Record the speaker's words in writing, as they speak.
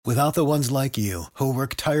Without the ones like you, who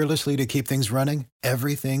work tirelessly to keep things running,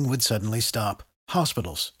 everything would suddenly stop.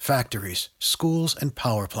 Hospitals, factories, schools, and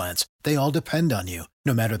power plants, they all depend on you.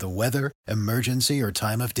 No matter the weather, emergency, or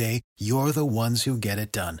time of day, you're the ones who get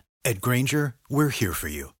it done. At Grainger, we're here for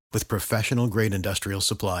you. With professional-grade industrial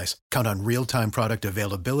supplies, count on real-time product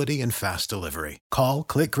availability and fast delivery. Call,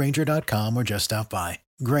 click Grainger.com, or just stop by.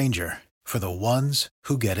 Grainger, for the ones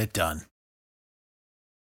who get it done.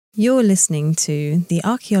 You're listening to the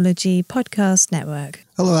Archaeology Podcast Network.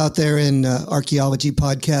 Hello out there in Archaeology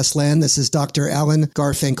Podcast land. This is Dr. Alan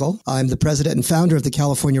Garfinkel. I'm the president and founder of the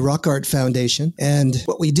California Rock Art Foundation. And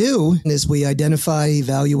what we do is we identify,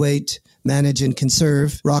 evaluate, manage, and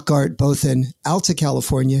conserve rock art both in Alta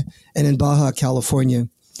California and in Baja California.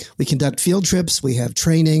 We conduct field trips, we have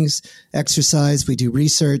trainings, exercise, we do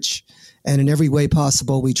research, and in every way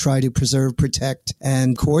possible, we try to preserve, protect,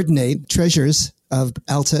 and coordinate treasures of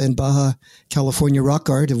Alta and Baja California rock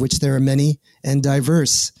art, of which there are many and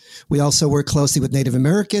diverse. We also work closely with Native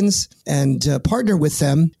Americans and partner with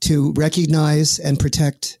them to recognize and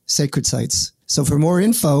protect sacred sites. So for more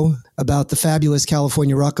info about the fabulous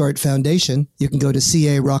California Rock Art Foundation, you can go to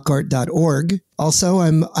carockart.org. Also,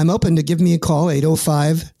 I'm open to give me a call,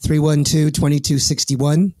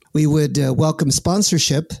 805-312-2261. We would welcome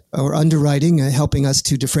sponsorship or underwriting, helping us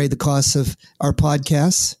to defray the costs of our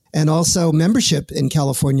podcasts, and also membership in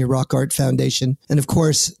California Rock Art Foundation. And of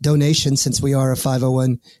course, donations, since we are a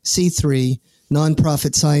 501c3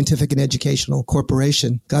 nonprofit scientific and educational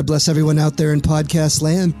corporation. God bless everyone out there in podcast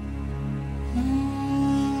land.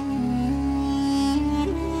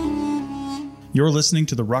 You're listening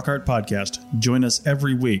to the Rock Art Podcast. Join us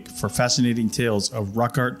every week for fascinating tales of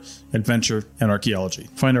rock art, adventure, and archaeology.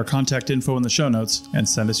 Find our contact info in the show notes and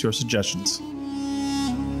send us your suggestions.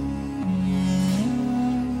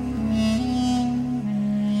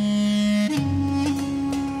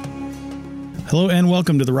 Hello and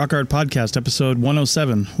welcome to the Rock Art Podcast, episode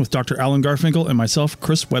 107, with Dr. Alan Garfinkel and myself,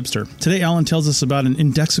 Chris Webster. Today, Alan tells us about an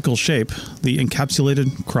indexical shape, the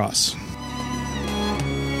Encapsulated Cross.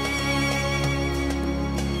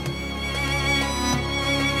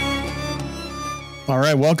 All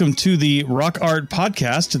right, welcome to the Rock Art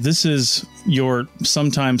Podcast. This is your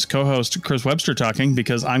sometimes co-host, Chris Webster, talking,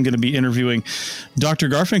 because I'm going to be interviewing Dr.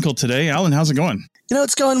 Garfinkel today. Alan, how's it going? You know,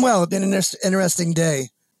 it's going well. It's been an interesting day.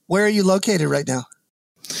 Where are you located right now?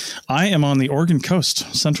 I am on the Oregon coast,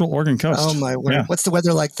 central Oregon coast. Oh, my word. Yeah. What's the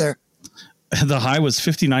weather like there? The high was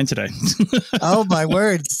 59 today. Oh, my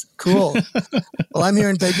words. Cool. Well, I'm here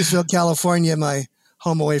in Bakersfield, California, my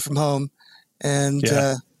home away from home. And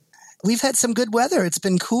we've had some good weather. It's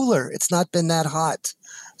been cooler. It's not been that hot.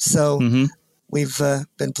 So we've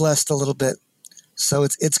been blessed a little bit. So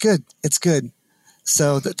it's good. It's good.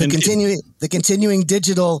 So the continuing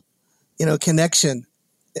digital, connection,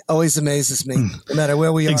 it always amazes me. No matter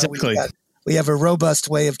where we are, exactly. we have a robust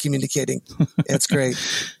way of communicating. It's great.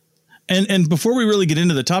 And before we really get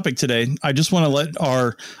into the topic today, I just want to let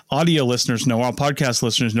our audio listeners know, our podcast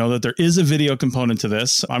listeners know, that there is a video component to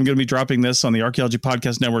this. I'm going to be dropping this on the Archaeology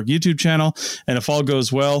Podcast Network YouTube channel. And if all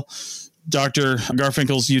goes well, Dr.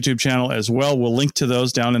 Garfinkel's YouTube channel as well. We'll link to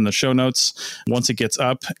those down in the show notes once it gets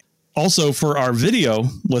up. Also, for our video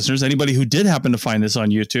listeners, anybody who did happen to find this on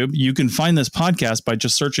YouTube, you can find this podcast by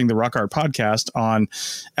just searching the Rock Art Podcast on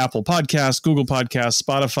Apple Podcasts, Google Podcasts,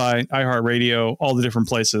 Spotify, iHeartRadio, all the different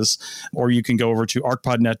places. Or you can go over to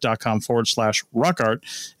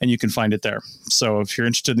arcpodnet.com/rockart and you can find it there. So if you're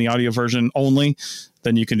interested in the audio version only,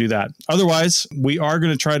 then you can do that. Otherwise, we are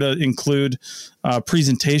going to try to include a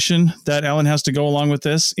presentation that Alan has to go along with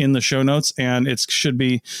this in the show notes, and it should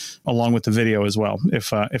be along with the video as well,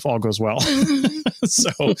 if all goes well. So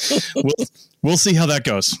we'll see how that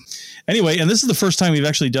goes. Anyway, and this is the first time we've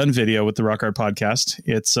actually done video with the Rock Art Podcast.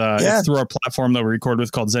 It's through our platform that we record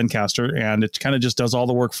with called Zencastr, and it kind of just does all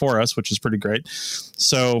the work for us, which is pretty great.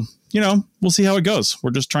 So, we'll see how it goes. We're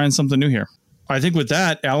just trying something new here. I think with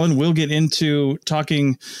that, Alan, we'll get into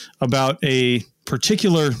talking about a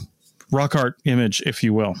particular rock art image, if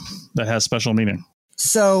you will, that has special meaning.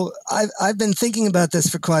 So I've been thinking about this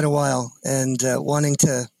for quite a while and wanting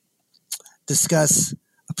to discuss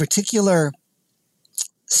a particular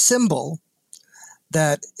symbol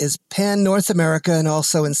that is pan-North America and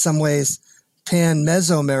also in some ways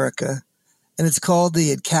pan-Mesoamerica. And it's called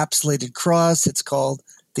the Encapsulated Cross. It's called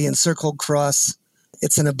the Encircled Cross.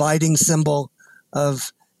 It's an abiding symbol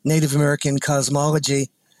of Native American cosmology.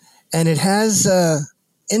 And it has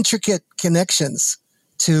intricate connections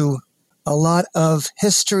to a lot of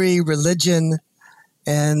history, religion,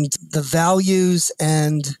 and the values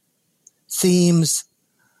and themes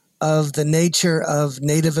of the nature of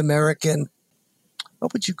Native American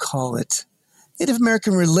what would you call it? Native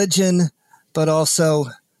American religion, but also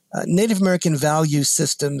Native American value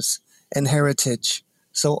systems and heritage.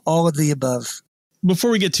 So all of the above.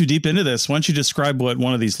 Before we get too deep into this, why don't you describe what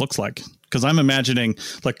one of these looks like? Because I'm imagining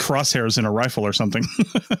like crosshairs in a rifle or something.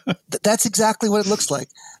 That's exactly what it looks like.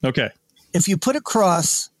 Okay. If you put a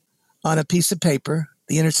cross on a piece of paper,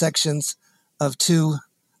 the intersections of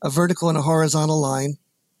a vertical and a horizontal line,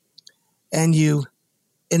 and you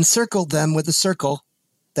encircle them with a circle,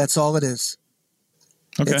 that's all it is.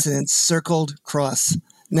 Okay. It's an encircled cross.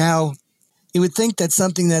 Now, you would think that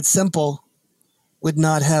something that simple would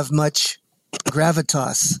not have much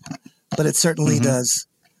gravitas, but it certainly does.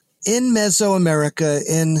 In Mesoamerica,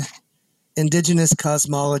 in indigenous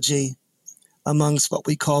cosmology, amongst what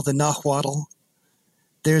we call the Nahuatl,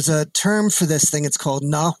 there's a term for this thing. It's called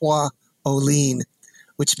Nahuatl,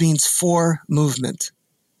 which means four movement.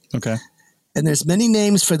 Okay. And there's many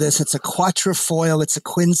names for this. It's a quatrefoil, it's a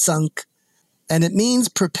quinsunk, and it means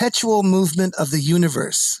perpetual movement of the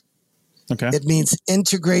universe. Okay. It means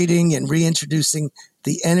integrating and reintroducing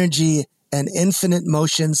the energy and infinite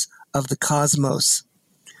motions of the cosmos.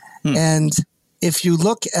 And if you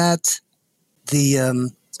look at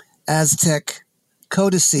the Aztec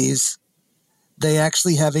codices, they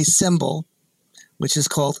actually have a symbol, which is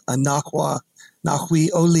called a Nahui-Olin.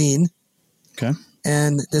 Okay.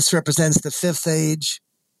 And this represents the fifth age,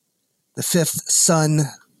 the fifth sun.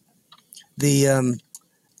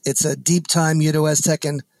 It's a deep time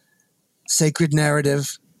Uto-Aztecan sacred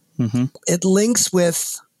narrative. It links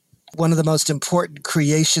with one of the most important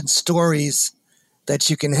creation stories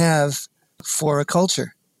that you can have for a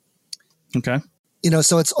culture. Okay.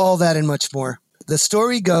 So it's all that and much more. The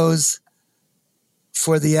story goes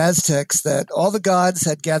for the Aztecs that all the gods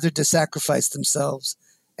had gathered to sacrifice themselves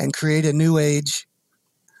and create a new age.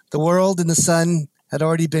 The world and the sun had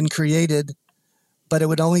already been created, but it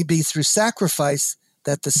would only be through sacrifice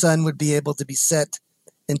that the sun would be able to be set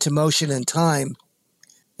into motion and time.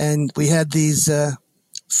 And we had these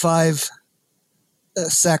 5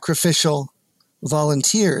 sacrificial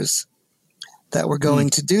volunteers that were going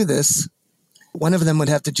to do this. One of them would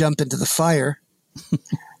have to jump into the fire,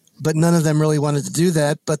 but none of them really wanted to do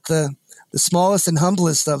that. But the smallest and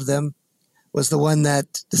humblest of them was the one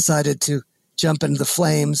that decided to jump into the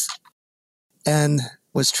flames and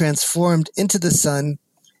was transformed into the sun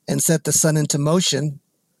and set the sun into motion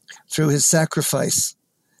through his sacrifice.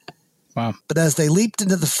 Wow. But as they leaped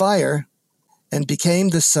into the fire and became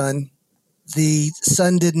the sun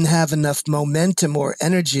didn't have enough momentum or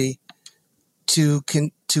energy to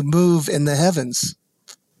move in the heavens.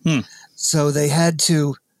 So they had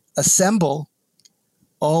to assemble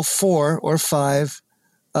all 4 or 5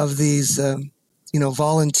 of these,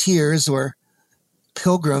 volunteers or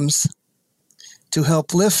pilgrims to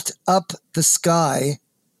help lift up the sky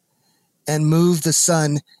and move the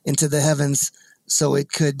sun into the heavens so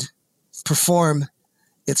it could perform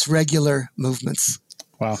its regular movements.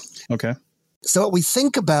 Wow. Okay. So what we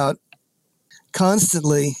think about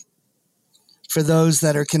constantly for those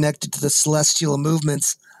that are connected to the celestial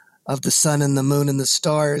movements of the sun and the moon and the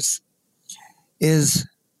stars is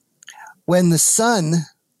when the sun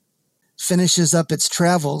finishes up its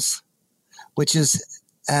travels, which is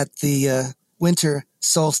at the winter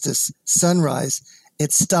solstice sunrise,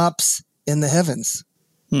 it stops in the heavens.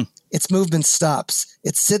 Its movement stops.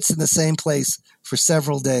 It sits in the same place for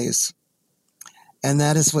several days. And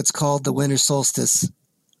that is what's called the winter solstice.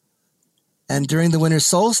 And during the winter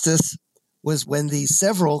solstice was when the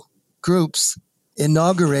several groups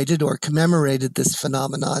inaugurated or commemorated this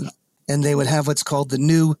phenomenon. And they would have what's called the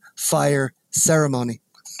New Fire Ceremony.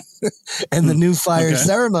 And the New Fire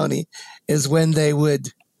Ceremony is when they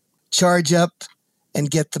would charge up and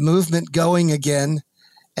get the movement going again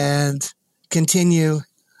and continue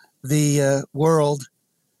the world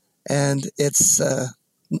and its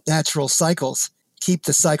natural cycles, keep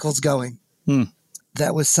the cycles going.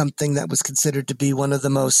 That was something that was considered to be one of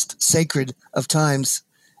the most sacred of times,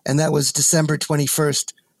 and that was December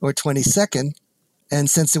 21st or 22nd.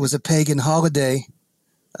 And since it was a pagan holiday,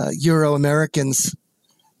 Euro-Americans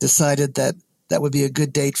decided that that would be a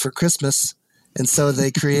good date for Christmas, and so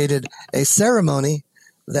they created a ceremony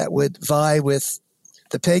that would vie with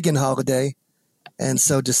the pagan holiday, and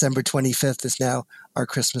so December 25th is now our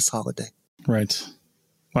Christmas holiday. Right.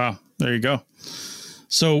 Wow. There you go.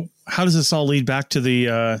 So how does this all lead back to the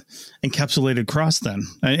encapsulated cross then?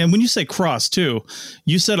 And when you say cross too,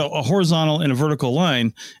 you said a horizontal and a vertical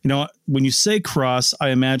line. When you say cross, I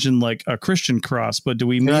imagine like a Christian cross, but do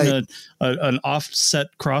we mean an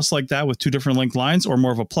offset cross like that with 2 different length lines, or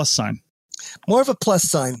more of a plus sign? More of a plus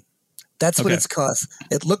sign. That's what it's called.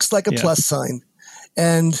 It looks like a plus sign.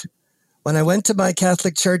 And when I went to my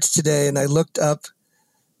Catholic church today and I looked up,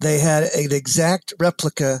 they had an exact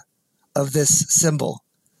replica of this symbol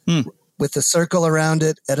with a circle around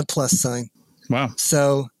it and a plus sign. Wow.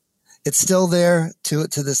 So it's still there to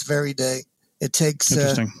this very day. It takes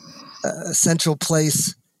a central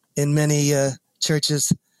place in many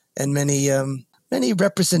churches and many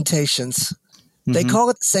representations. Mm-hmm. They call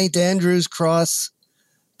it St. Andrew's Cross.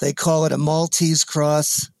 They call it a Maltese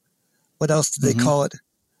cross. What else do they call it?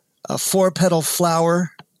 A 4-petal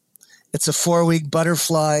flower. It's a 4-winged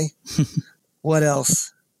butterfly. What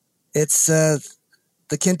else? It's the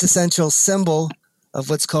quintessential symbol of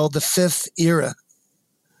what's called the fifth era.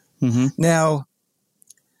 Mm-hmm. Now,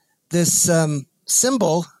 this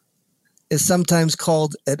symbol is sometimes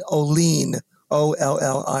called an Ollin,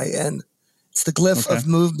 Ollin. It's the glyph of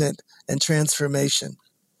movement and transformation.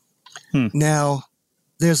 Now,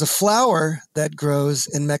 there's a flower that grows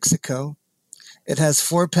in Mexico. It has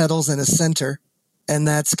 4 petals and a center, and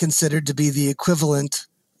that's considered to be the equivalent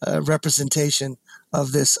representation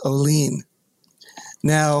of this Ollin.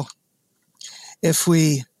 Now, if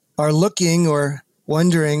we are looking or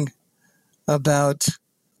wondering about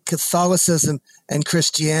Catholicism and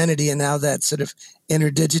Christianity and how that sort of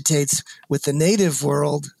interdigitates with the native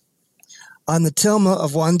world, on the tilma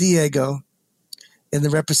of Juan Diego, in the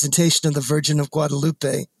representation of the Virgin of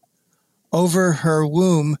Guadalupe, over her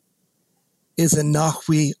womb is a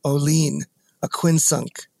Nahui Ollin, a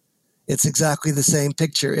quinsunk. It's exactly the same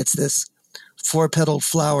picture. It's this 4-petaled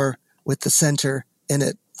flower with the center in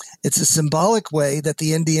it. It's a symbolic way that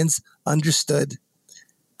the Indians understood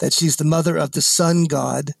that she's the mother of the sun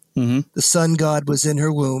god. Mm-hmm. The sun god was in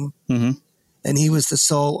her womb, and he was the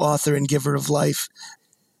sole author and giver of life.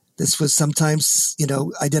 This was sometimes,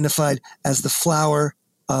 identified as the flower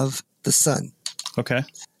of the sun. Okay.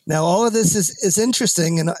 Now, all of this is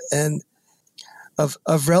interesting and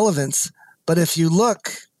of relevance. But if you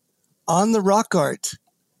look on the rock art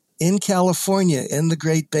in California, in the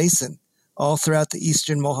Great Basin, all throughout the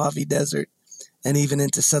eastern Mojave Desert, and even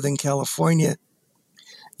into Southern California,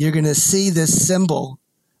 you're going to see this symbol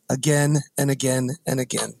again and again and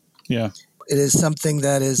again. Yeah. It is something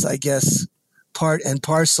that is, I guess, part and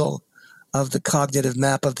parcel of the cognitive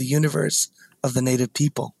map of the universe of the native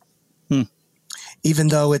people. Even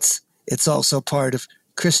though it's also part of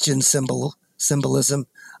Christian symbolism,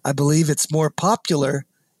 I believe it's more popular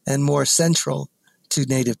and more central to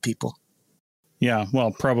native people. Yeah,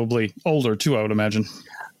 well, probably older too, I would imagine.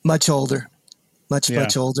 Much older. Much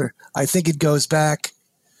older. I think it goes back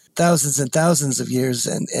thousands and thousands of years,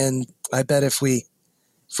 and I bet if we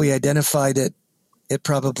identified it, it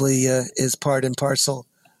probably is part and parcel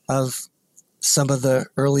of some of the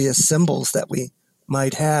earliest symbols that we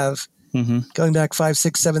might have going back 5,000,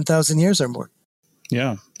 6,000, 7,000 years or more.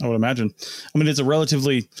 Yeah, I would imagine. I mean, it's a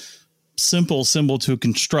relatively simple symbol to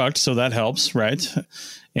construct, so that helps, right?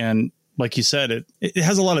 And like you said, it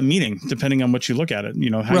has a lot of meaning depending on what you look at it,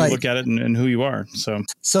 how you look at it and who you are.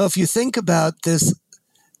 So if you think about this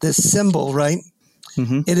symbol, right,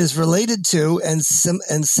 it is related to and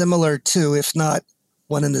similar to, if not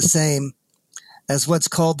one and the same, as what's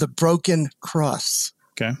called the broken cross.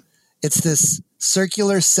 Okay. It's this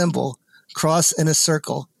circular symbol, cross in a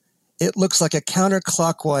circle. It looks like a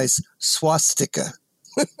counterclockwise swastika.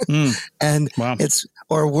 And it's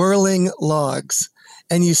or whirling logs.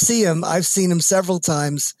 And you see them, I've seen them several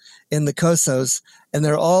times in the Cosos, and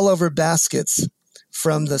they're all over baskets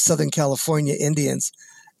from the Southern California Indians.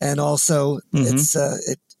 And also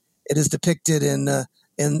it is depicted in the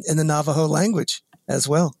Navajo language as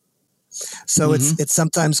well. So it's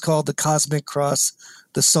sometimes called the cosmic cross,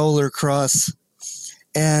 the solar cross.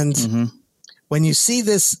 And when you see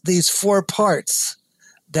these 4 parts,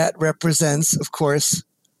 that represents, of course,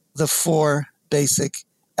 the 4 basic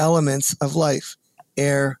elements of life: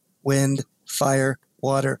 air, wind, fire,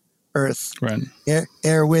 water, earth. Right.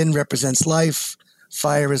 Air, wind represents life.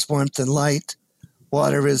 Fire is warmth and light.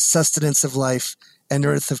 Water is sustenance of life. And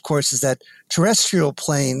earth, of course, is that terrestrial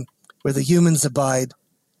plane where the humans abide,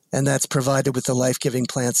 and that's provided with the life-giving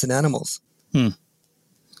plants and animals.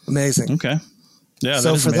 Amazing. Okay. Yeah, so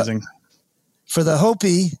that is amazing. For the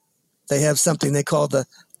Hopi, they have something they call the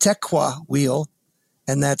Tekwa wheel,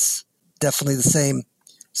 and that's definitely the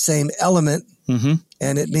same element.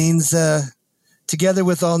 And it means together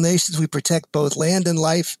with all nations, we protect both land and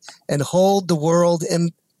life and hold the world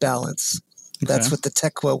in balance. Okay. That's what the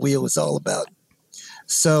Tekwa wheel is all about.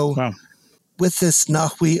 So with this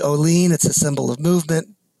Nahui Ollin, it's a symbol of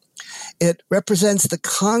movement. It represents the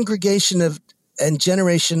congregation of and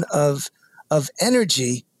generation of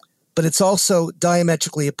energy but it's also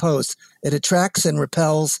diametrically opposed. It attracts and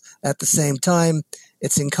repels at the same time.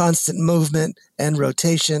 It's in constant movement and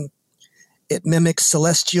rotation. It mimics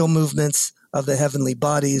celestial movements of the heavenly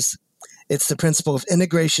bodies. It's the principle of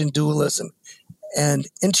integration, dualism, and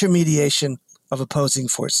intermediation of opposing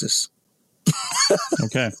forces.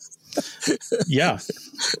 Okay. Yeah.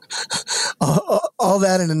 All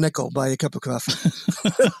that in a nickel. Buy a cup of coffee.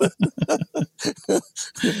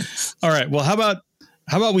 All right. Well, how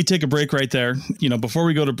about we take a break right there? Before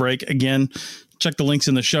we go to break, again, check the links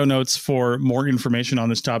in the show notes for more information on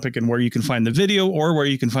this topic and where you can find the video or where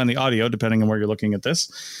you can find the audio, depending on where you're looking at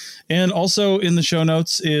this. And also in the show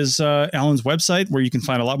notes is Alan's website, where you can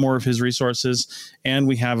find a lot more of his resources. And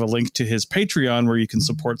we have a link to his Patreon, where you can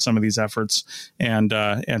support some of these efforts and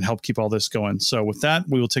help keep all this going. So with that,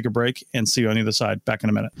 we will take a break and see you on the other side. Back in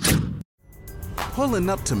a minute. Pulling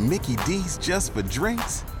up to Mickey D's just for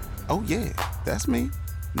drinks? Oh, yeah, that's me.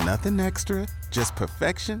 Nothing extra, just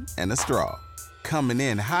perfection and a straw. Coming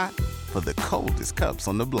in hot for the coldest cups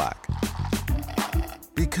on the block.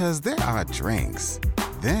 Because there are drinks.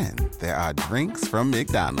 Then there are drinks from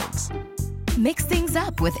McDonald's. Mix things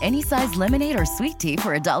up with any size lemonade or sweet tea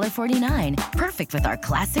for $1.49. Perfect with our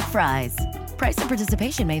classic fries. Price and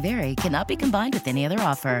participation may vary. Cannot be combined with any other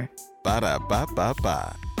offer.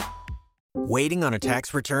 Ba-da-ba-ba-ba. Waiting on a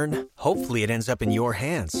tax return? Hopefully it ends up in your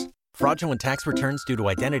hands. Fraudulent tax returns due to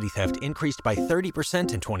identity theft increased by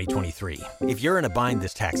 30% in 2023. If you're in a bind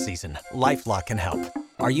this tax season, LifeLock can help.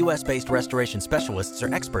 Our U.S.-based restoration specialists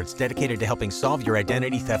are experts dedicated to helping solve your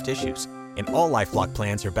identity theft issues. And all LifeLock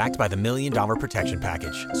plans are backed by the $1 Million Protection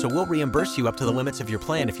Package. So we'll reimburse you up to the limits of your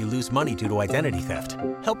plan if you lose money due to identity theft.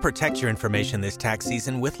 Help protect your information this tax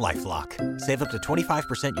season with LifeLock. Save up to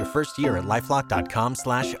 25% your first year at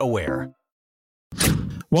LifeLock.com/aware.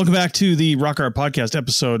 Welcome back to the Rock Art Podcast,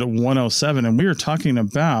 episode 107. And we are talking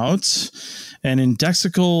about an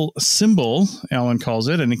indexical symbol, Alan calls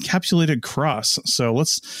it, an encapsulated cross. So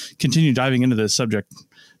let's continue diving into this subject,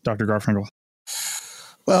 Dr. Garfinkel.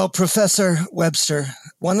 Well, Professor Webster,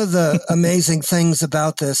 one of the amazing things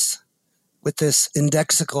about this, with this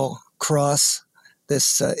indexical cross,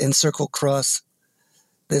 this encircled cross,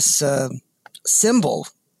 this symbol,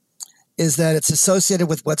 is that it's associated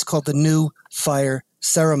with what's called the New Fire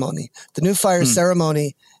Ceremony. The New Fire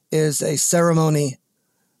Ceremony is a ceremony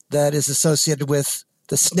that is associated with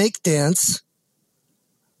the snake dance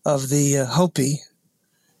of the Hopi.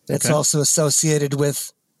 It's also associated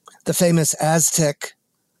with the famous Aztec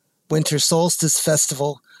winter solstice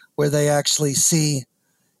festival, where they actually see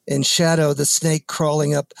in shadow the snake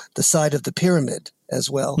crawling up the side of the pyramid as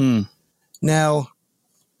well. Now,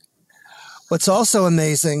 what's also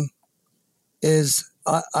amazing is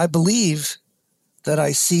I believe that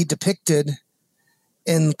I see depicted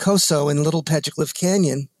in Coso, in Little Petroglyph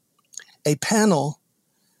Canyon, a panel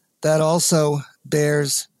that also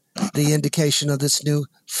bears the indication of this new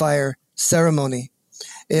fire ceremony.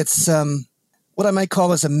 It's what I might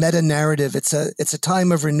call as a meta-narrative. It's a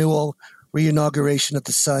time of renewal, reinauguration of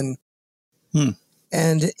the sun.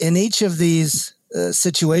 And in each of these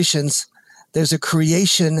situations, there's a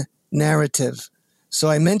creation narrative. So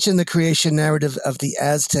I mentioned the creation narrative of the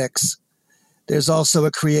Aztecs. There's also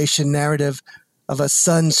a creation narrative of a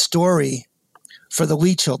sun story for the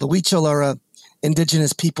Huichol. The Huichol are a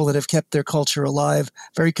indigenous people that have kept their culture alive,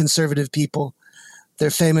 very conservative people. They're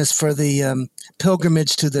famous for the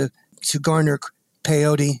pilgrimage to garner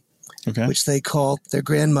peyote, which they call their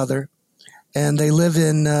grandmother. And they live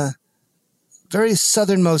in very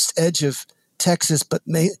southernmost edge of Texas, but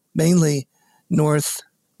mainly North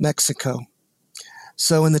Mexico.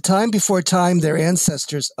 So in the time before time, their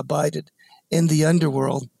ancestors abided in the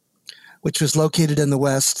underworld, which was located in the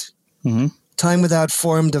West. Time without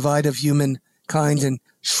form, divide of humankind, and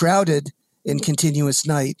shrouded in continuous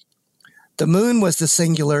night. The moon was the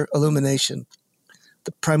singular illumination.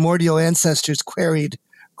 The primordial ancestors queried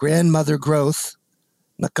grandmother growth,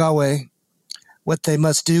 Nakawe, what they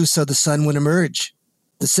must do so the sun would emerge.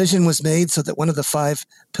 Decision was made so that one of the 5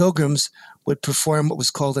 pilgrims would perform what was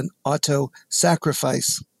called an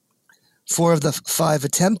auto-sacrifice. 4 of the 5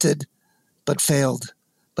 attempted, but failed.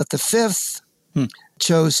 But the 5th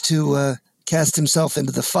chose to cast himself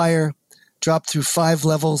into the fire, drop through 5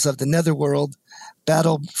 levels of the netherworld,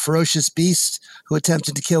 battle ferocious beasts who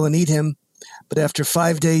attempted to kill and eat him. But after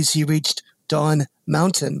 5 days, he reached Dawn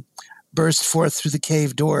Mountain, burst forth through the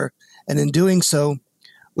cave door, and in doing so,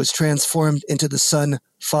 was transformed into the Sun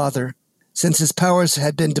Father. Since his powers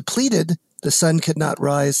had been depleted, the sun could not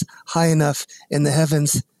rise high enough in the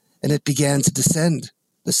heavens, and it began to descend.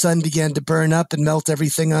 the sun began to burn up and melt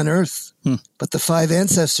everything on earth. But the 5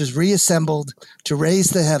 ancestors reassembled to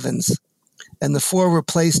raise the heavens, and the 4 were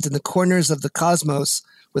placed in the corners of the cosmos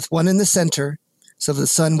with one in the center, so the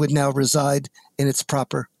sun would now reside in its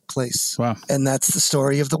proper place. Wow. And that's the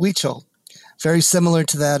story of the Huichol. Very similar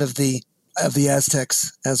to that of the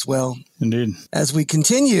Aztecs as well. Indeed. As we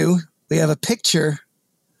continue, we have a picture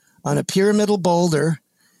on a pyramidal boulder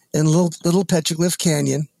in little Petroglyph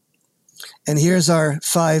Canyon. And here's our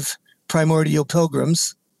 5 primordial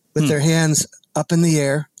pilgrims with their hands up in the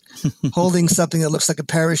air, holding something that looks like a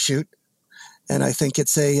parachute. And I think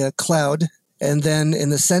it's a cloud. And then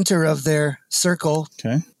in the center of their circle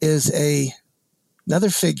is another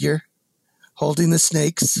figure holding the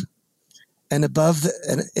snakes. And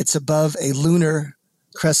it's above a lunar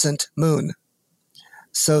crescent moon.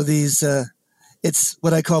 So it's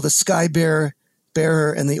what I call the sky bearer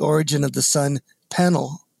and the origin of the sun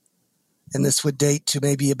panel. And this would date to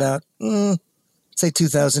maybe about, say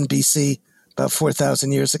 2000 BC, about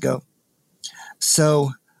 4,000 years ago.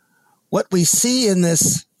 So what we see in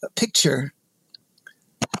this picture,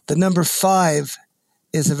 the number 5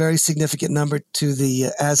 is a very significant number to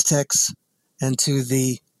the Aztecs and to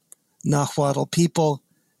the Nahuatl people,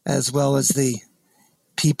 as well as the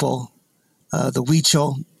people, the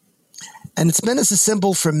Huichol. And it's meant as a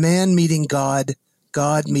symbol for man meeting God,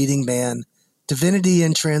 God meeting man, divinity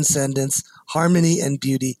and transcendence, harmony and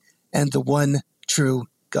beauty, and the one true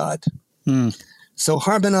God. So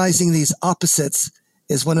harmonizing these opposites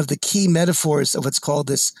is one of the key metaphors of what's called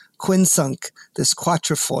this quinsunk, this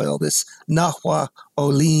quatrefoil, this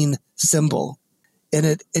Nahuatl symbol. And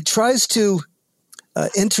it tries to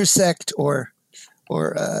intersect or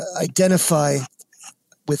identify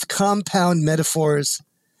with compound metaphors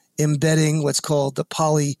embedding what's called the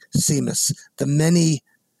polysemous, the many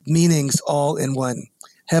meanings all in one.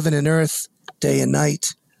 Heaven and earth, day and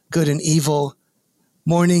night, good and evil,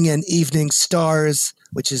 morning and evening stars,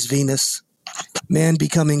 which is Venus, man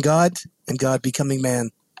becoming God, and God becoming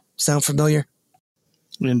man. Sound familiar?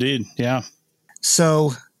 Indeed, yeah.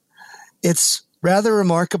 So it's rather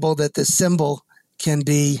remarkable that this symbol can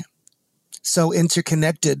be so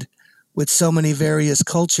interconnected with so many various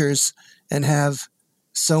cultures and have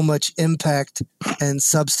so much impact and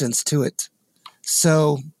substance to it.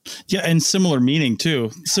 So yeah, and similar meaning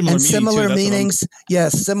too. Similar meanings.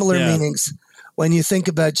 Yes, similar meanings. When you think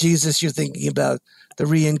about Jesus, you're thinking about the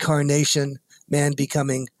reincarnation, man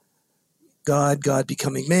becoming God, God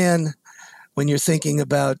becoming man. When you're thinking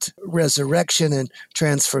about resurrection and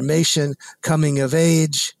transformation, coming of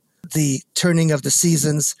age, the turning of the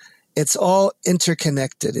seasons, it's all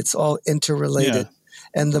interconnected. It's all interrelated. Yeah.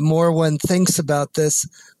 And the more one thinks about this,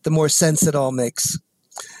 the more sense it all makes.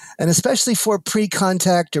 And especially for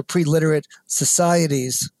pre-contact or pre-literate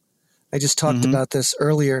societies, I just talked about this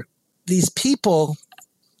earlier, these people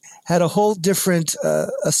had a whole different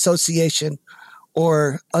association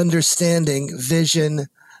or understanding, vision,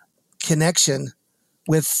 connection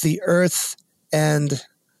with the earth and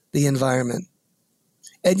the environment.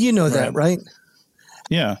 And you know that, right?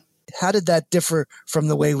 Yeah. How did that differ from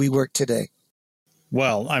the way we work today?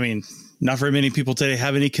 Well, I mean, not very many people today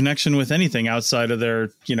have any connection with anything outside of their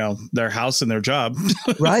house and their job.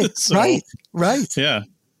 Right, right. Yeah.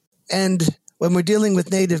 And when we're dealing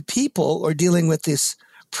with native people or dealing with this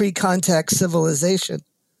pre-contact civilization,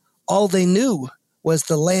 all they knew was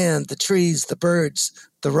the land, the trees, the birds,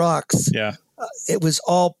 the rocks. Yeah. It was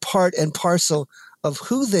all part and parcel of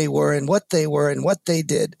who they were and what they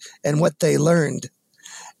did and what they learned.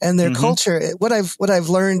 And their culture, what I've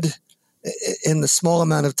learned in the small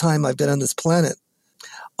amount of time I've been on this planet,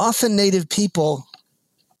 often native people,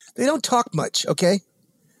 they don't talk much, okay?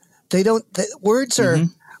 Words are,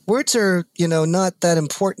 not that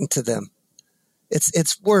important to them.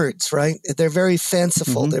 It's words, right? They're very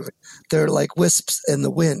fanciful. They're like wisps in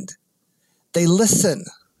the wind. They listen.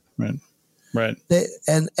 Right.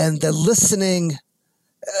 And the listening,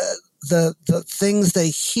 the things they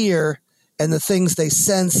hear and the things they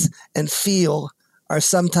sense and feel are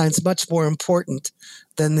sometimes much more important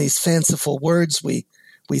than these fanciful words we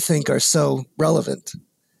think are so relevant.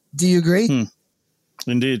 Do you agree?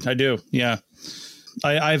 Indeed, I do. Yeah.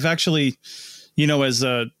 I've actually, as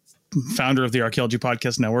a founder of the Archaeology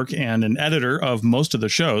Podcast Network and an editor of most of the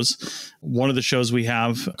shows, one of the shows we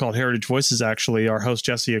have called Heritage Voices, actually, our host,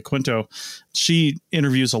 Jessie Aquinto, she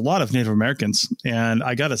interviews a lot of Native Americans. And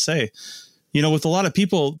I got to say, with a lot of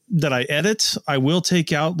people that I edit, I will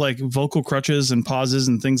take out like vocal crutches and pauses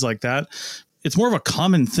and things like that. It's more of a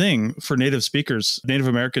common thing for Native speakers, Native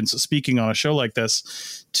Americans speaking on a show like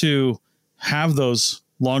this, to have those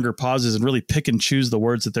longer pauses and really pick and choose the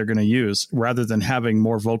words that they're going to use rather than having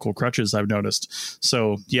more vocal crutches, I've noticed.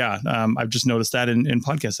 So yeah, I've just noticed that in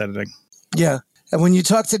podcast editing. Yeah. And when you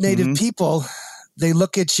talk to native people, they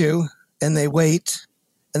look at you and they wait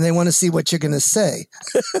and they want to see what you're going to say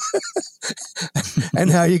and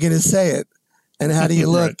how you're going to say it and how do you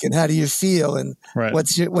look and how do you feel and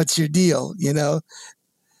what's your deal, you know?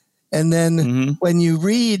 And then when you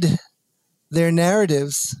read their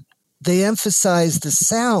narratives, they emphasize the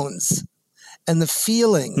sounds and the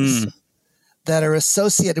feelings that are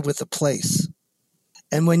associated with a place.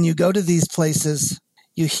 And when you go to these places,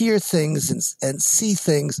 you hear things and see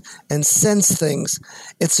things and sense things.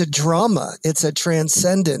 It's a drama. It's a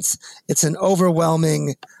transcendence. It's an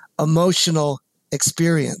overwhelming emotional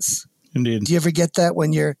experience. Indeed. Do you ever get that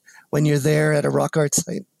when you're there at a rock art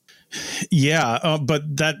site? Yeah,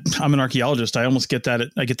 but that I'm an archaeologist. I almost get that.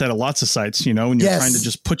 I get that at lots of sites, you know, when you're trying to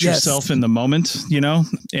just put yourself in the moment, you know,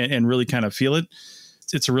 and really kind of feel it.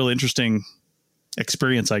 It's a really interesting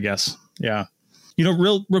experience, I guess. Yeah. You know,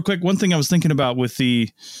 real quick, one thing I was thinking about with the,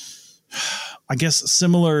 I guess,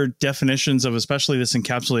 similar definitions of especially this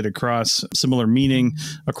encapsulated cross, similar meaning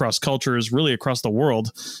across cultures, really across the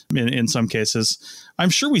world in some cases. I'm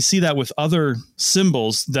sure we see that with other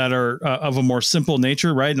symbols that are of a more simple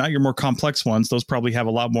nature, right? Not your more complex ones. Those probably have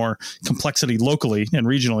a lot more complexity locally and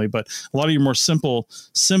regionally, but a lot of your more simple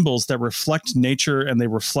symbols that reflect nature and they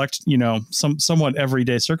reflect, you know, somewhat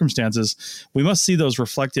everyday circumstances. We must see those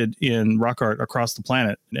reflected in rock art across the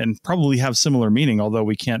planet and probably have similar meaning, although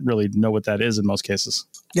we can't really know what that is in most cases.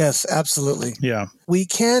 Yes, absolutely. Yeah. We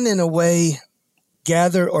can, in a way,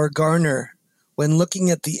 gather or garner when looking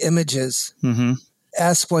at the images.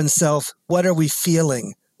 Ask oneself, what are we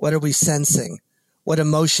feeling? What are we sensing? What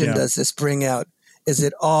emotion does this bring out? Is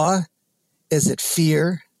it awe? Is it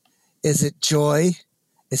fear? Is it joy?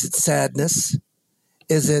 Is it sadness?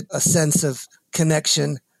 Is it a sense of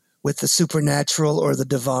connection with the supernatural or the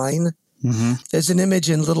divine? There's an image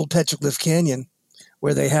in Little Petroglyph Canyon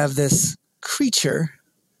where they have this creature,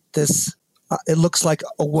 it looks like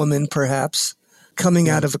a woman perhaps, coming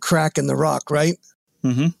out of a crack in the rock, right?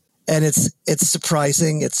 And it's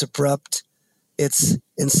surprising, it's abrupt, it's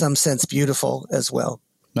in some sense beautiful as well.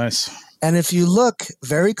 Nice. And if you look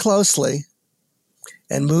very closely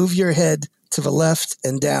and move your head to the left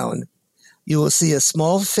and down, you will see a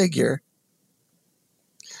small figure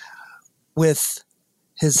with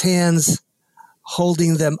his hands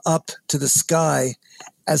holding them up to the sky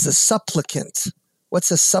as a supplicant.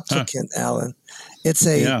 What's a supplicant, Alan? It's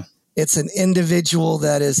an individual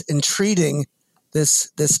that is entreating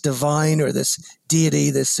this divine or this deity,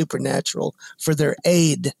 this supernatural, for their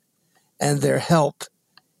aid and their help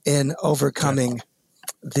in overcoming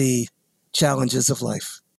the challenges of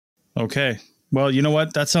life. Okay. Well, you know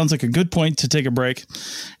what? That sounds like a good point to take a break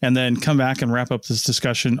and then come back and wrap up this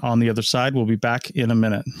discussion on the other side. We'll be back in a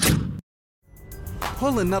minute.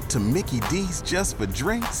 Pulling up to Mickey D's just for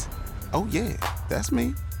drinks? Oh yeah, that's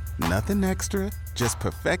me. Nothing extra, just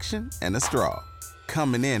perfection and a straw.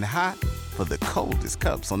 Coming in hot for the coldest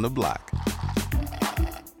cups on the block.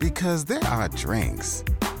 Because there are drinks.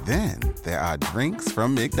 Then there are drinks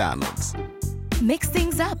from McDonald's. Mix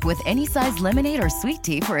things up with any size lemonade or sweet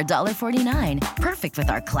tea for $1.49. Perfect with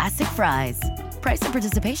our classic fries. Price and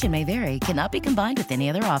participation may vary. Cannot be combined with any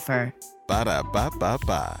other offer.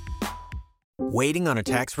 Ba-da-ba-ba-ba. Waiting on a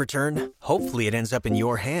tax return? Hopefully it ends up in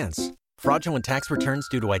your hands. Fraudulent tax returns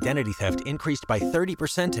due to identity theft increased by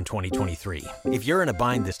 30% in 2023. If you're in a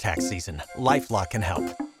bind this tax season, LifeLock can help.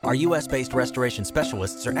 Our U.S.-based restoration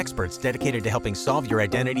specialists are experts dedicated to helping solve your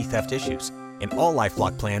identity theft issues. And all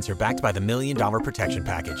LifeLock plans are backed by the $1 Million Protection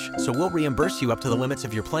Package. So we'll reimburse you up to the limits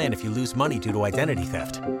of your plan if you lose money due to identity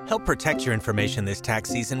theft. Help protect your information this tax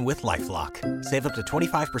season with LifeLock. Save up to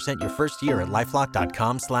 25% your first year at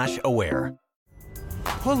LifeLock.com/aware.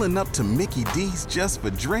 Pulling up to Mickey D's just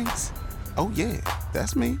for drinks? Oh yeah,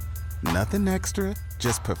 that's me. Nothing extra,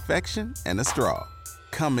 just perfection and a straw.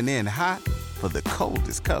 Coming in hot for the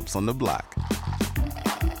coldest cups on the block.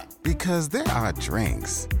 Because there are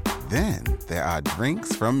drinks. Then there are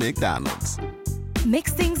drinks from McDonald's.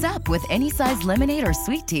 Mix things up with any size lemonade or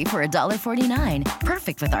sweet tea for $1.49.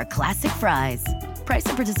 Perfect with our classic fries. Price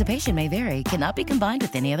and participation may vary. Cannot be combined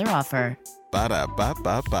with any other offer.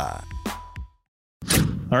 Ba-da-ba-ba-ba.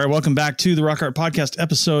 All right, welcome back to the Rock Art Podcast,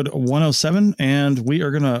 episode 107, and we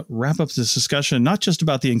are going to wrap up this discussion not just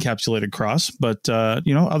about the encapsulated cross, but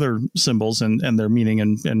other symbols and their meaning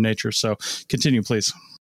and nature. So continue, please.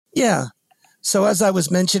 Yeah. So as I was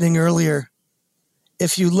mentioning earlier,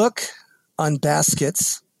 if you look on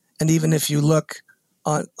baskets, and even if you look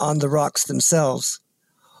on the rocks themselves,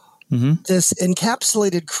 This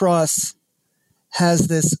encapsulated cross has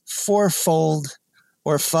this fourfold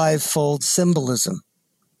or fivefold symbolism.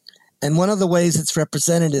 And one of the ways it's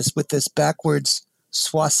represented is with this backwards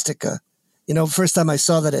swastika. You know, first time I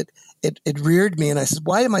saw that, it reared me, and I said,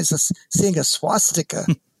 why am I seeing a swastika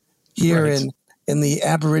here in the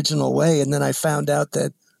Aboriginal way? And then I found out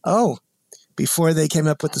that, before they came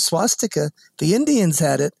up with the swastika, the Indians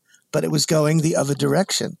had it, but it was going the other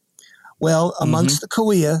direction. Well, amongst the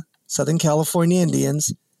Cahuilla, Southern California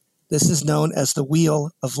Indians, this is known as the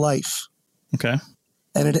Wheel of Life. Okay.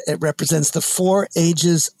 And it represents the 4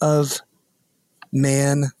 ages of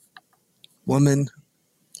man, woman.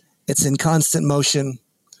 It's in constant motion.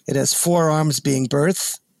 It has 4 arms, being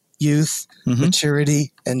birth, youth,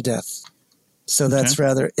 maturity, and death. So that's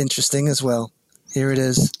rather interesting as well. Here it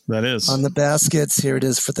is. That is. On the baskets. Here it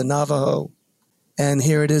is for the Navajo. And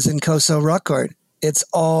here it is in Coso rock art. It's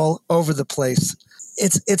all over the place.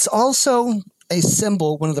 It's also a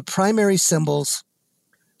symbol, one of the primary symbols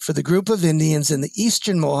for the group of Indians in the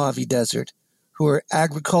eastern Mojave Desert who are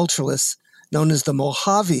agriculturalists, known as the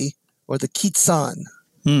Mojave or the Kitsan.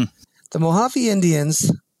 The Mojave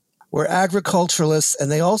Indians were agriculturalists,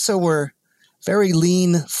 and they also were very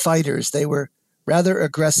lean fighters. They were rather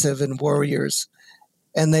aggressive and warriors.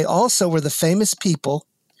 And they also were the famous people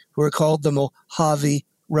who were called the Mojave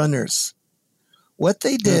Runners. What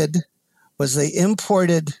they did was they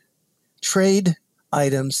imported trade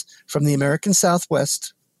items from the American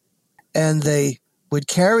Southwest, and they would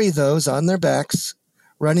carry those on their backs,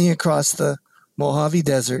 running across the Mojave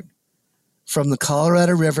Desert from the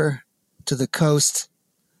Colorado River to the coast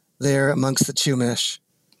there amongst the Chumash.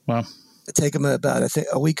 Wow. It'd take them about, I think,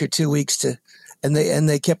 a week or 2 weeks and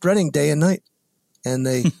they kept running day and night. And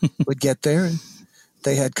they would get there, and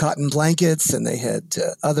they had cotton blankets, and they had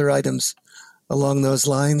other items along those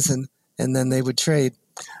lines, and then they would trade.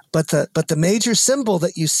 But the major symbol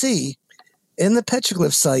that you see in the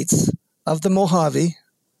petroglyph sites of the Mojave,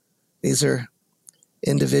 these are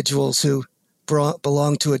individuals who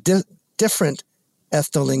belong to a different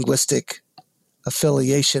ethno-linguistic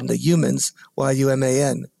affiliation, the humans,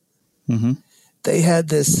 Y-U-M-A-N. They had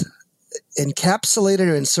this encapsulated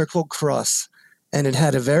or encircled cross, and it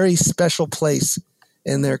had a very special place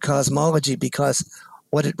in their cosmology because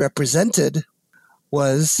what it represented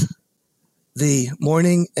was the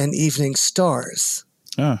morning and evening stars.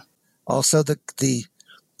 Also the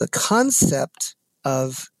concept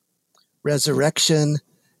of resurrection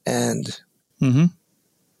and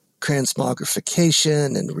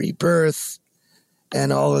transmogrification and rebirth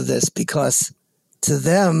and all of this, because to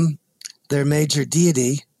them, their major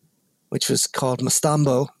deity, which was called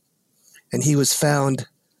Mastambo, and he was found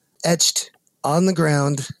etched on the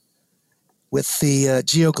ground with the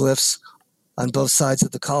geoglyphs on both sides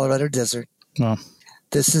of the Colorado Desert. Wow.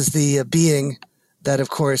 This is the being that, of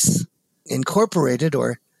course, incorporated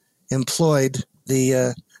or employed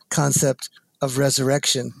the concept of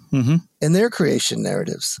resurrection in their creation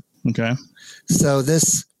narratives. Okay. So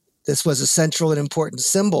this was a central and important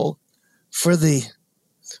symbol for the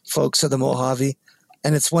folks of the Mojave,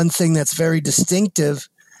 and it's one thing that's very distinctive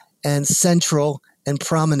and central and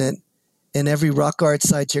prominent in every rock art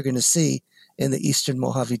site you're going to see in the eastern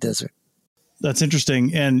Mojave Desert. That's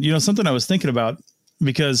interesting. And, something I was thinking about,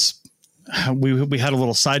 because we had a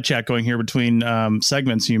little side chat going here between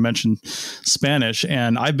segments. You mentioned Spanish,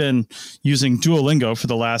 and I've been using Duolingo for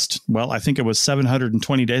the last, I think it was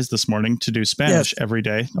 720 days this morning to do Spanish every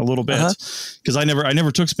day, a little bit, because I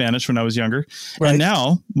never took Spanish when I was younger. Right. And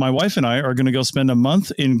now my wife and I are going to go spend a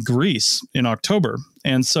month in Greece in October.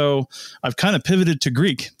 And so I've kind of pivoted to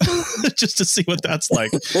Greek just to see what that's like.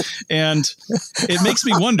 And it makes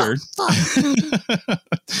me wonder,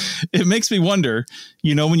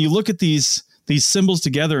 when you look at these symbols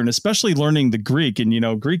together, and especially learning the Greek,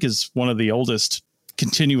 and, Greek is one of the oldest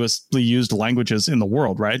continuously used languages in the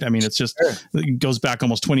world, right? I mean, it goes back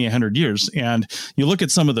almost 2,800 years. And you look at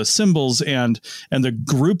some of the symbols and the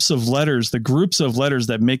groups of letters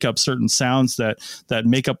that make up certain sounds that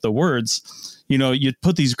make up the words. You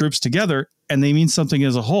put these groups together and they mean something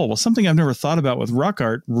as a whole. Well, something I've never thought about with rock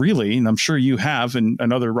art, really, and I'm sure you have, and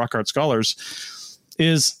other rock art scholars,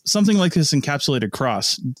 is something like this encapsulated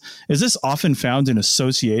cross. Is this often found in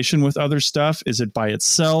association with other stuff? Is it by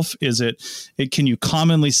itself? Can you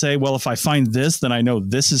commonly say, well, if I find this, then I know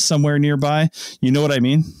this is somewhere nearby? You know what I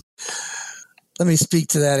mean? Let me speak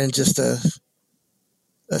to that in just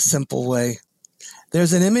a simple way.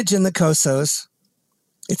 There's an image in the Cosos.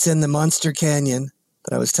 It's in the Monster Canyon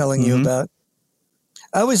that I was telling you about.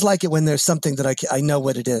 I always like it when there's something that I know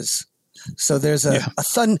what it is. So there's a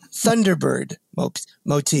Thunderbird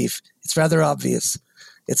motif. It's rather obvious.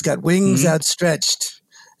 It's got wings outstretched,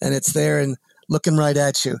 and it's there and looking right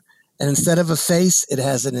at you. And instead of a face, it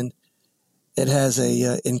has a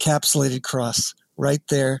encapsulated cross right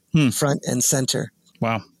there, front and center.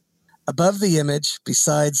 Wow. Above the image,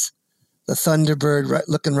 besides the Thunderbird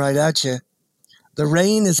looking right at you, the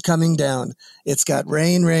rain is coming down. It's got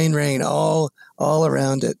rain, rain, rain all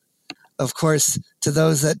around it. Of course, to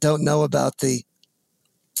those that don't know about the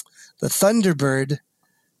Thunderbird,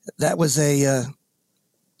 that was a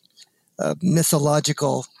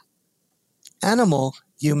mythological animal,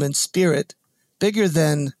 human spirit, bigger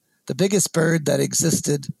than the biggest bird that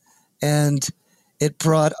existed, and it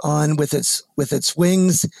brought on with its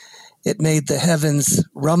wings. It made the heavens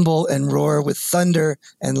rumble and roar with thunder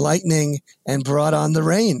and lightning and brought on the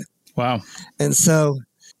rain. Wow. And so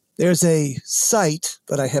there's a site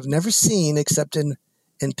that I have never seen except in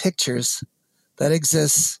pictures that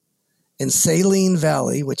exists in Saline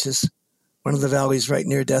Valley, which is one of the valleys right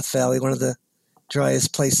near Death Valley, one of the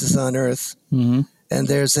driest places on earth. Mm-hmm. And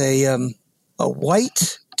there's a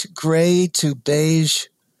white to gray to beige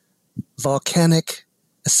volcanic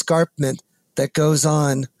escarpment that goes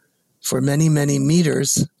on for many, many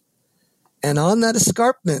meters. And on that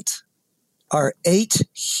escarpment are 8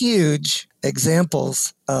 huge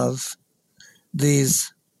examples of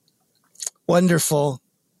these wonderful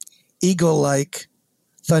eagle-like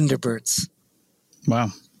thunderbirds. Wow.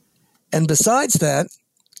 And besides that,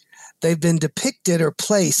 they've been depicted or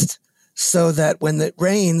placed so that when it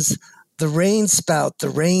rains, the rain spout, the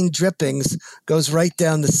rain drippings goes right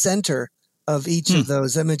down the center of each of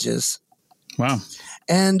those images. Wow.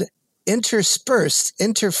 And interspersed,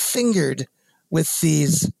 interfingered with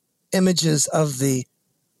these images of the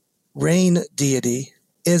rain deity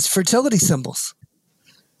is fertility symbols,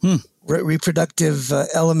 reproductive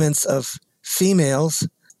elements of females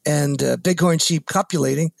and bighorn sheep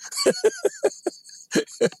copulating, of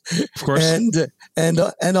course,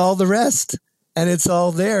 and all the rest. And it's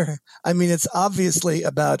all there. I mean, it's obviously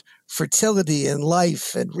about fertility and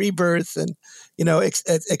life and rebirth and,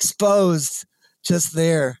 exposed just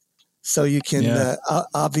there. So you can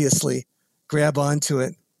obviously grab onto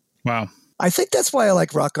it. Wow. I think that's why I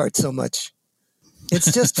like rock art so much.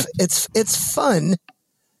 It's just, it's fun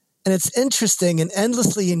and it's interesting and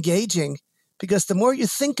endlessly engaging because the more you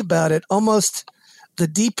think about it, almost the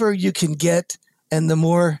deeper you can get and the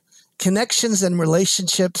more connections and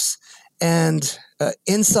relationships and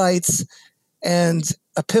insights and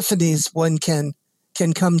epiphanies one can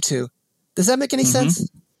come to. Does that make any sense?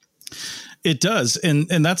 It does.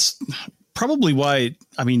 And that's probably why,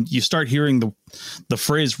 you start hearing the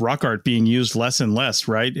phrase rock art being used less and less,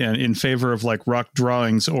 right? And in favor of like rock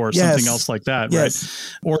drawings or something else like that, right?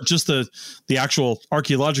 Or just the actual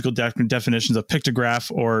archaeological definitions of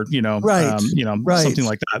pictograph or, something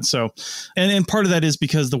like that. So, and part of that is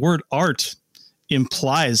because the word art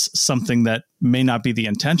implies something that may not be the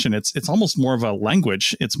intention. It's almost more of a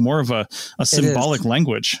language. It's more of a symbolic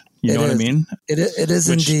language. You know what I mean? It is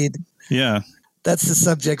indeed. Yeah. That's the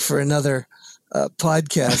subject for another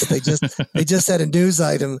podcast. They just had a news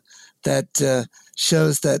item that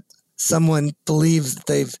shows that someone believes that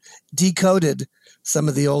they've decoded some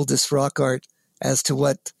of the oldest rock art as to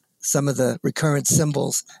what some of the recurrent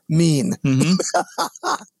symbols mean.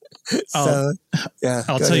 So,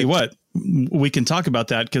 I'll tell you what. We can talk about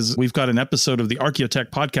that because we've got an episode of the Archaeotech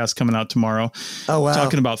podcast coming out tomorrow. Oh, wow.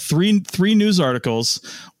 Talking about three news articles,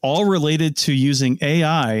 all related to using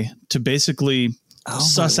AI to basically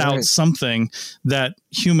suss out something that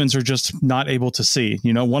humans are just not able to see.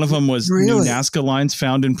 One of them was new Nazca lines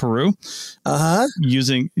found in Peru,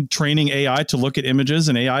 training AI to look at images,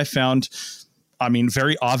 and AI found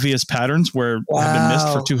very obvious patterns where have been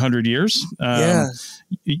missed for 200 years.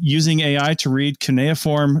 Using AI to read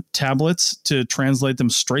cuneiform tablets to translate them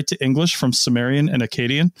straight to English from Sumerian and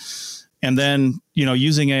Akkadian. And then,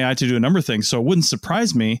 using AI to do a number of things. So it wouldn't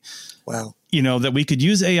surprise me, that we could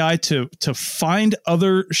use AI to find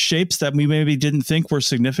other shapes that we maybe didn't think were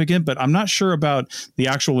significant, but I'm not sure about the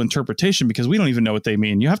actual interpretation because we don't even know what they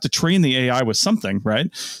mean. You have to train the AI with something,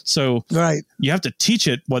 right? So you have to teach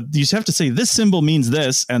it you have to say this symbol means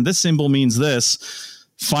this and this symbol means this.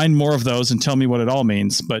 Find more of those and tell me what it all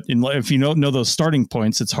means. But if you don't know those starting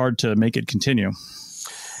points, it's hard to make it continue.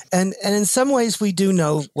 And in some ways, we do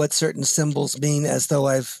know what certain symbols mean, as though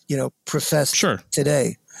I've professed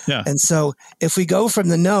today. Yeah. And so if we go from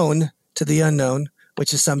the known to the unknown,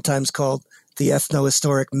 which is sometimes called the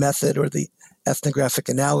ethnohistoric method or the ethnographic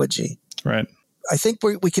analogy, right? I think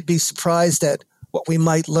we could be surprised at what we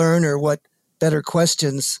might learn or what better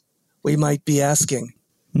questions we might be asking.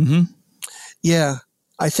 Mm-hmm. Yeah.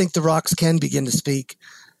 I think the rocks can begin to speak.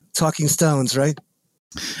 Talking stones, right?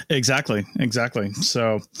 Exactly.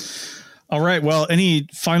 So, all right. Well, any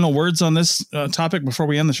final words on this topic before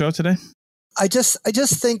we end the show today? I just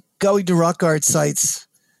think going to rock art sites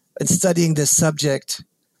and studying this subject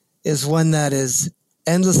is one that is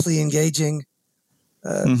endlessly engaging,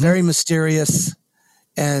 very mysterious,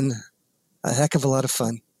 and a heck of a lot of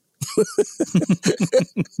fun.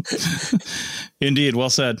 Indeed. Well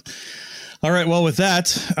said. All right. Well, with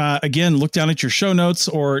that, again, look down at your show notes,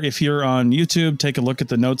 or if you're on YouTube, take a look at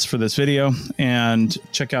the notes for this video and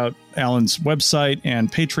check out Alan's website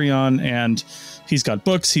and Patreon. And he's got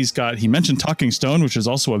books. He mentioned Talking Stone, which is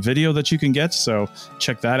also a video that you can get. So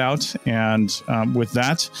check that out. And with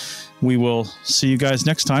that, we will see you guys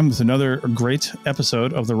next time with another great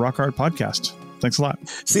episode of the Rock Art Podcast. Thanks a lot.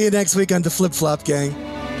 See you next week on the Flip Flop Gang.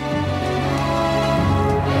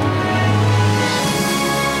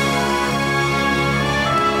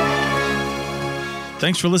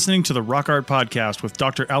 Thanks for listening to the Rock Art Podcast with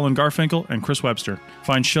Dr. Alan Garfinkel and Chris Webster.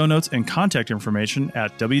 Find show notes and contact information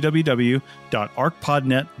at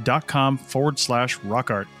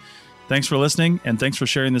www.arcpodnet.com/rockart. Thanks for listening, and thanks for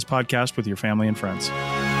sharing this podcast with your family and friends.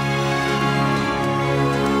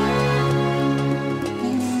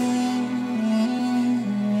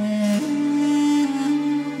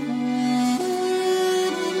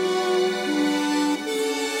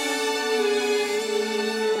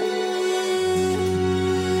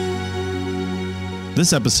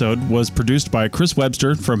 This episode was produced by Chris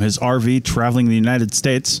Webster from his RV traveling the United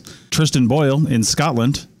States, Tristan Boyle in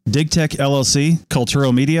Scotland, DigTech LLC,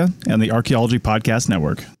 Cultural Media, and the Archaeology Podcast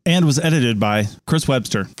Network, and was edited by Chris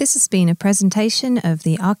Webster. This has been a presentation of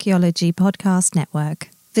the Archaeology Podcast Network.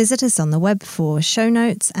 Visit us on the web for show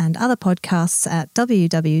notes and other podcasts at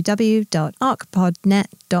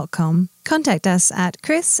www.arcpodnet.com. Contact us at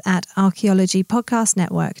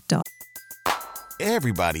chris@archaeologypodcastnetwork.com.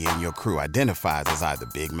 Everybody in your crew identifies as either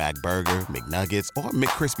Big Mac Burger, McNuggets, or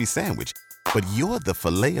McCrispy Sandwich. But you're the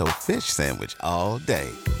Filet-O-Fish Sandwich all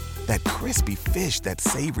day. That crispy fish, that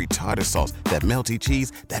savory tartar sauce, that melty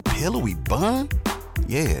cheese, that pillowy bun.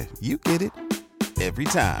 Yeah, you get it. Every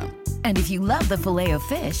time. And if you love the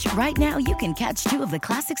Filet-O-Fish, right now you can catch two of the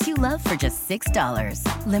classics you love for just $6.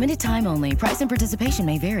 Limited time only. Price and participation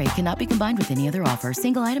may vary. Cannot be combined with any other offer.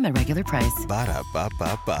 Single item at regular price.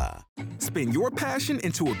 Ba-da-ba-ba-ba. Spin your passion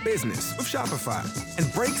into a business with Shopify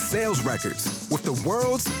and break sales records with the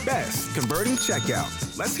world's best converting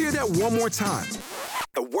checkout. Let's hear that one more time.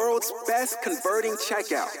 The world's best converting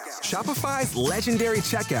checkout. Shopify's legendary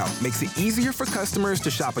checkout makes it easier for customers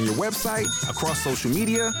to shop on your website, across social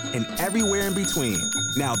media, and everywhere in between.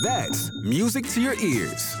 Now that's music to your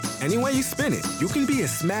ears. Any way you spin it, you can be a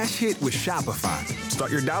smash hit with Shopify.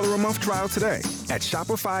 Start your $1 a month trial today at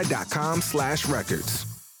shopify.com/records.